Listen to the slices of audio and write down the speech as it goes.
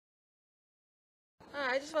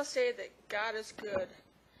I just want to say that God is good.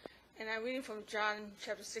 And I'm reading from John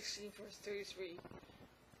chapter 16, verse 33.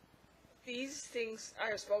 These things I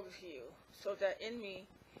have spoken to you, so that in me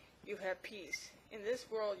you have peace. In this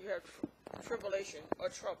world you have tribulation or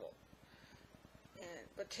trouble.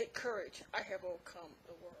 But take courage, I have overcome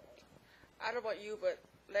the world. I don't know about you, but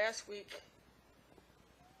last week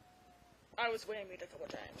I was whammied a couple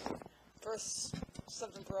of times. First,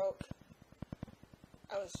 something broke.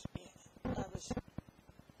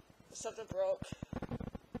 Something broke,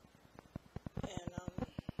 and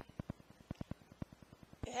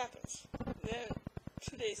it happens. Then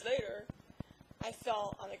 2 days later, I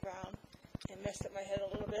fell on the ground and messed up my head a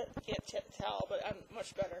little bit. Can't tell, but I'm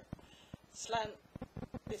much better.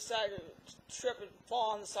 Decided to trip and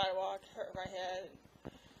fall on the sidewalk, hurt my head,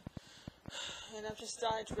 and I'm just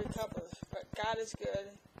starting to recover. But God is good.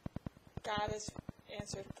 God has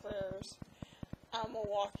answered prayers. I'm a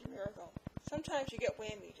walking miracle. Sometimes you get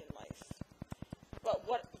whammied in life, but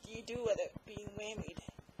what do you do with it being whammied?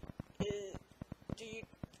 Do you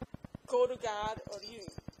go to God, or do you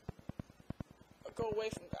go away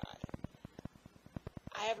from God?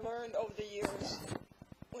 I have learned over the years,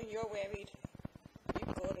 when you're whammied, you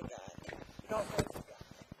go to God. You don't go to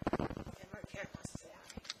God. And my cat wants to say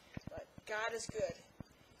hi. But God is good.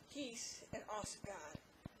 He's an awesome God.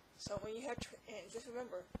 So when you have, and just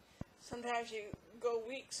remember, sometimes you go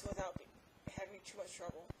weeks without having too much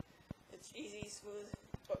trouble. It's easy, smooth,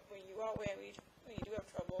 but when you are whammied, when you do have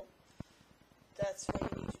trouble, that's when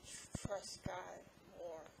you need to trust God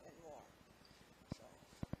more and more. So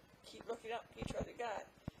keep looking up, keep trusting God,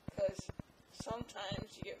 because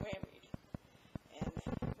sometimes you get whammied, and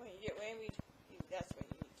when you get whammied, that's when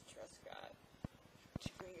you need to trust God to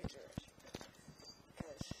bring you through it,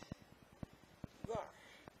 because you are.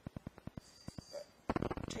 But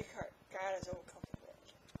take heart, God has overcome the world.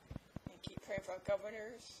 And keep praying for our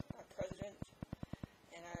governors, our president,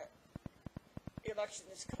 and our election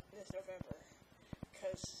this November,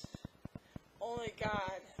 because only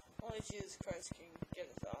God, only Jesus Christ can